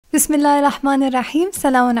Bismillahirrahmanirrahim.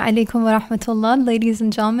 Assalamu alaikum wa rahmatullah. Ladies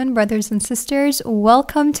and gentlemen, brothers and sisters,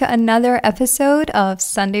 welcome to another episode of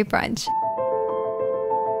Sunday Brunch.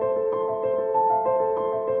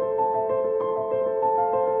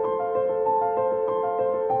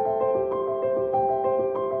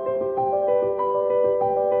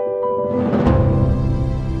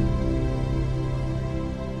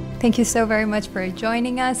 Thank you so very much for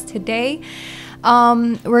joining us today.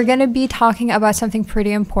 We're going to be talking about something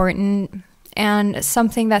pretty important and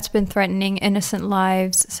something that's been threatening innocent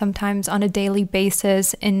lives, sometimes on a daily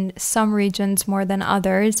basis in some regions more than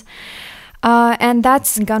others. And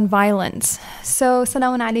that's gun violence. So,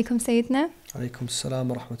 Assalamu alaikum, Sayyidina. Alaikum salam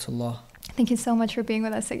wa rahmatullah. Thank you so much for being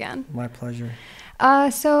with us again. My pleasure.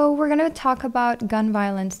 So we're going to talk about gun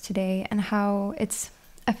violence today and how it's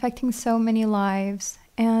affecting so many lives.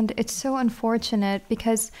 And it's so unfortunate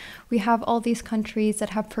because we have all these countries that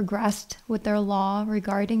have progressed with their law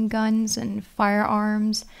regarding guns and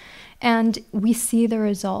firearms. And we see the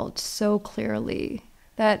results so clearly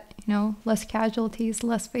that, less casualties,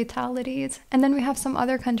 less fatalities. And then we have some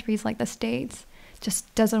other countries like the States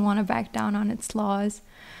just doesn't want to back down on its laws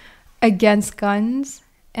against guns.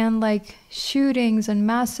 And like shootings and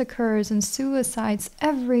massacres and suicides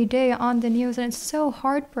every day on the news, and it's so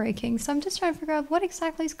heartbreaking. So I'm just trying to figure out what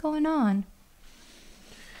exactly is going on.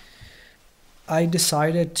 I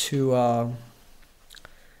decided to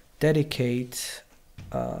dedicate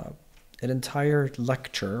an entire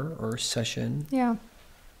lecture or session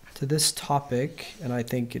to this topic, and I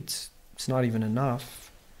think it's not even enough.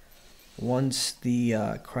 Once the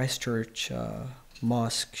ChristChurch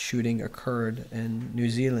mosque shooting occurred in New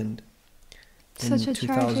Zealand in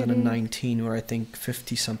 2019, where I think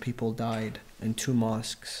 50 some people died in 2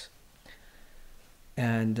 mosques.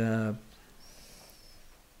 And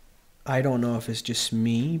I don't know if it's just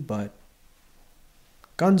me, but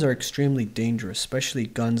guns are extremely dangerous, especially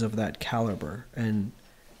guns of that caliber, and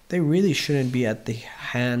they really shouldn't be at the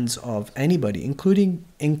hands of anybody, including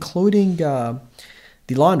the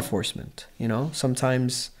law enforcement.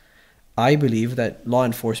 Sometimes I believe that law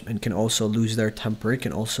enforcement can also lose their temper,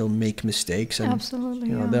 can also make mistakes, and absolutely,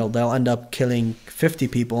 they'll end up killing 50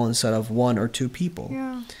 people instead of 1 or 2 people.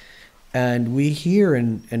 Yeah. And we hear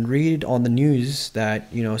and read on the news that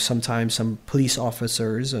sometimes some police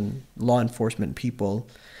officers and law enforcement people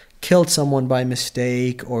killed someone by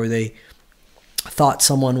mistake, or they thought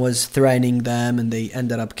someone was threatening them and they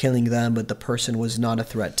ended up killing them, but the person was not a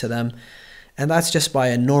threat to them. And that's just by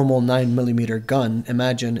a normal 9mm gun.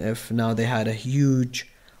 Imagine if now they had a huge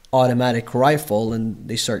automatic rifle and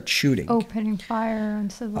they start shooting. Opening fire on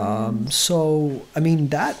civilians. So,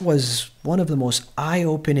 that was one of the most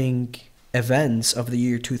eye-opening events of the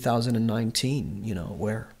year 2019,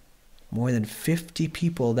 where more than 50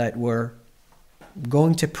 people that were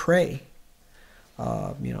going to pray,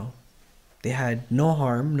 they had no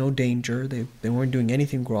harm, no danger, they weren't doing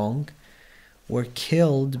anything wrong, were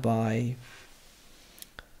killed by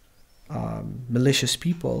malicious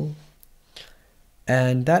people.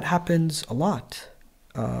 And that happens a lot.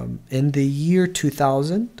 In the year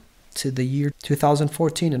 2000 to the year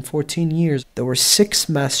 2014, in 14 years, there were 6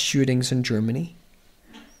 mass shootings in Germany,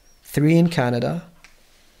 3 in Canada,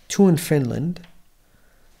 2 in Finland,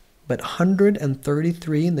 but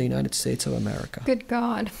 133 in the United States of America. Good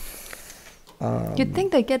God. You'd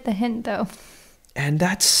think they'd get the hint, though. And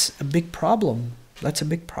that's a big problem. That's a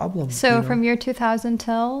big problem. So from year 2000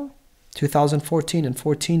 till 2014, in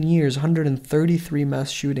 14 years, 133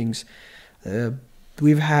 mass shootings.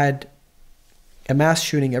 We've had a mass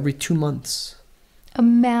shooting every 2 months. A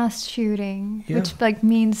mass shooting, which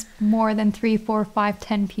means more than 3, 4, 5,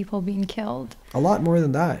 10 people being killed. A lot more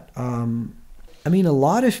than that. A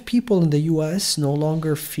lot of people in the U.S. no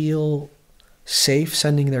longer feel safe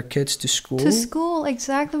sending their kids to school. To school,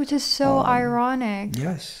 exactly, which is so ironic.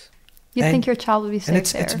 Yes. You'd think your child would be safe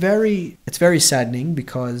there. It's very saddening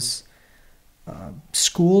because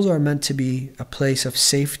schools are meant to be a place of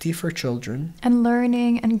safety for children. And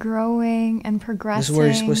learning and growing and progressing. This is where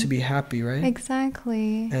you're supposed to be happy, right?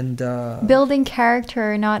 Exactly. And building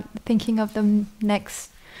character, not thinking of the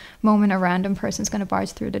next moment a random person's going to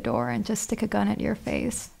barge through the door and just stick a gun at your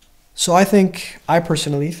face. So I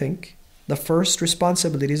personally think the first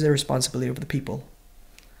responsibility is the responsibility of the people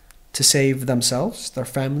to save themselves, their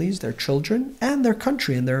families, their children, and their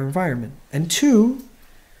country and their environment. And 2,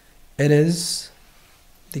 it is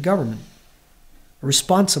the government, a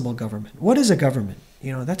responsible government. What is a government?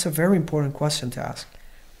 That's a very important question to ask.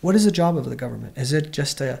 What is the job of the government? Is it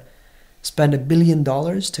just to spend $1 billion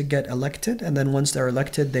to get elected, and then once they're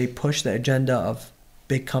elected, they push the agenda of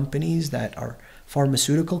big companies that are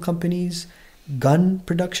pharmaceutical companies, gun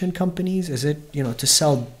production companies? Is it, to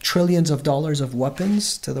sell trillions of dollars of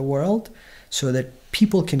weapons to the world so that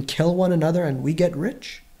people can kill one another and we get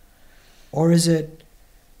rich? Or is it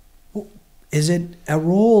a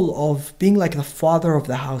role of being like the father of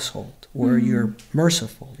the household, where you're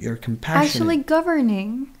merciful, you're compassionate, actually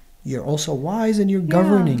governing, you're also wise, and you're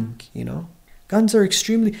governing, Guns are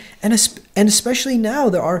extremely, and especially now,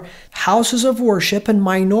 there are houses of worship and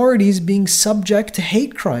minorities being subject to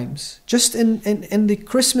hate crimes. Just in the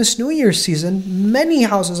Christmas New Year season, many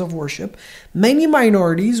houses of worship, many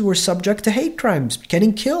minorities were subject to hate crimes,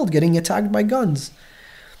 getting killed, getting attacked by guns.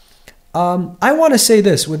 I want to say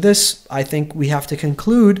this. With this, I think we have to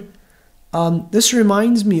conclude. This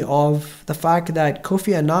reminds me of the fact that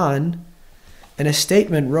Kofi Annan, in a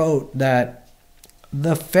statement, wrote that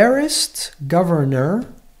the fairest governor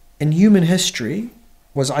in human history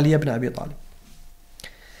was Ali ibn Abi Talib.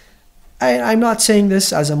 I'm not saying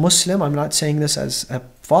this as a Muslim, I'm not saying this as a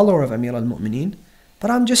follower of Amir al-Mu'mineen, but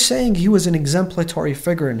I'm just saying he was an exemplary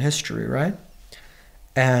figure in history, right?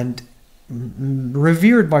 And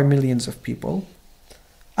revered by millions of people.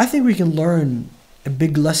 I think we can learn a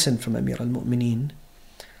big lesson from Amir al-Mu'mineen,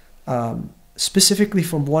 specifically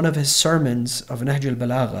from one of his sermons of Nahj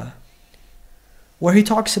al-Balagha, where he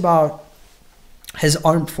talks about his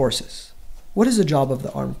armed forces. What is the job of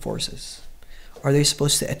the armed forces? Are they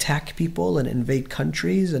supposed to attack people and invade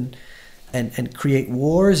countries and create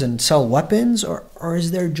wars and sell weapons? Or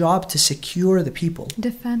is their job to secure the people?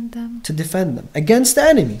 Defend them. To defend them against the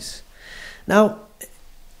enemies. Now,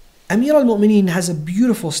 Amir al-Mu'mineen has a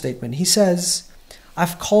beautiful statement. He says,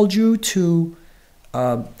 I've called you to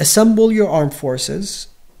assemble your armed forces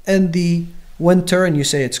in the winter and you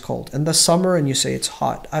say it's cold, in the summer and you say it's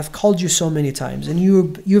hot. I've called you so many times and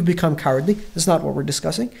you've become cowardly. That's not what we're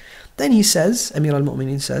discussing. Then he says, Amir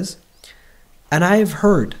al-Mu'mineen says, and I have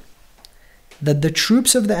heard that the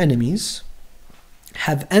troops of the enemies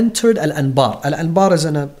have entered Al-Anbar.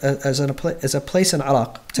 Al-Anbar is a place in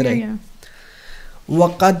Iraq today. Yeah.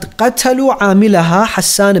 وَقَدْ قَتَلُوا عَامِلَهَا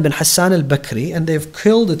حَسَّانِ بن حَسَّان الْبَكْرِ, and they've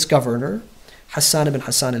killed its governor, Hassan ibn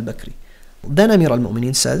Hassan al-Bakri. Then Amir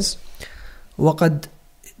al-Mu'mineen says, وَقَدْ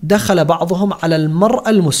دَخَلَ بَعْضُهُمْ عَلَى الْمَرْأَ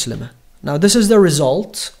الْمُسْلِمَةِ. Now this is the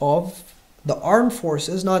result of the armed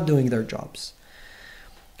forces not doing their jobs.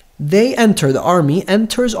 The army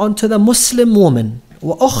enters onto the Muslim woman,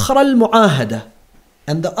 وَأُخْرَى الْمُعَاهَدَةِ,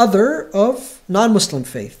 and the other of non-Muslim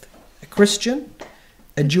faith, a Christian,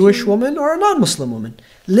 a Jewish woman, or a non-Muslim woman,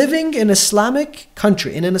 living in an Islamic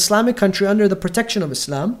country under the protection of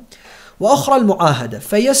Islam. وَأُخْرَى الْمُعَاهَدَةِ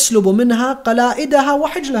فَيَسْلُبُ مِنْهَا قَلَائِدَهَا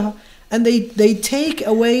وَحِجْلَهَا, and they take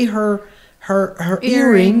away her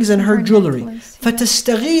earrings and her jewelry.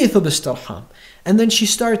 فَتَسْتَغِيثُ بِاسْتَرْحَامٍ, and then she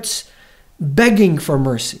starts begging for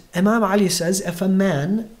mercy. Imam Ali says, if a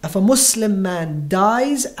Muslim man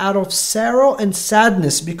dies out of sorrow and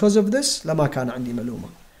sadness because of this, لَمَا كَانَ عَنْدِي مَلُومًا,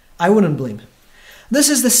 I wouldn't blame him. This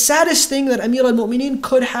is the saddest thing that Amir al-Mu'mineen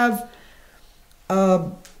could have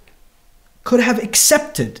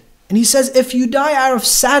accepted. And he says, if you die out of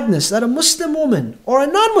sadness that a Muslim woman or a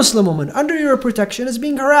non-Muslim woman under your protection is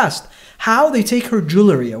being harassed, how? They take her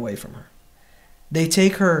jewelry away from her. They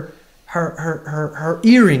take her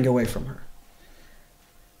earring away from her.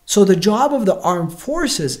 So the job of the armed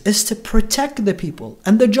forces is to protect the people.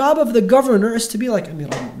 And the job of the governor is to be like Amir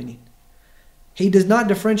al-Mu'mineen. He does not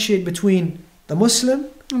differentiate between the Muslim,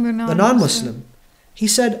 the non-Muslim. He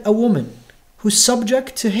said a woman who's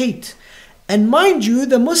subject to hate. And mind you,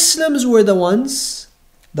 the Muslims were the ones,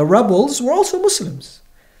 the rebels were also Muslims.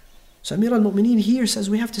 So Amir al-Mu'mineen here says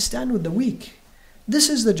we have to stand with the weak. This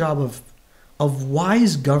is the job of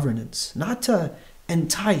wise governance, not to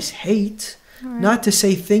entice hate, not to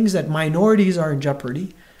say things that minorities are in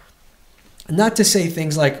jeopardy, not to say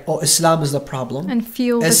things like, oh, Islam is the problem, and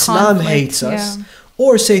fuel Islam the hates us,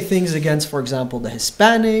 or say things against, for example, the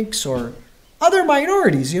Hispanics or other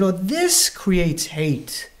minorities. This creates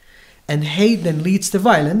hate. And hate then leads to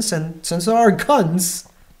violence. And since there are guns,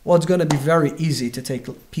 well, it's going to be very easy to take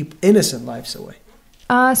innocent lives away.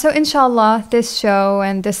 So inshallah, this show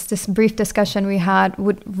and this brief discussion we had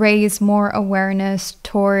would raise more awareness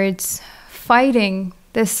towards fighting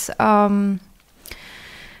this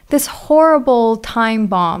this horrible time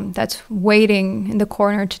bomb that's waiting in the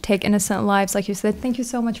corner to take innocent lives, like you said. Thank you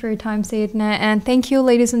so much for your time, Sayyidina. And thank you,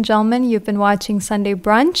 ladies and gentlemen. You've been watching Sunday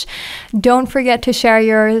Brunch. Don't forget to share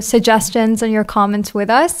your suggestions and your comments with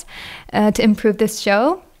us to improve this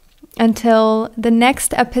show. Until the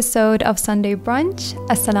next episode of Sunday Brunch,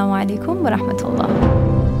 Assalamu alaikum wa rahmatullah.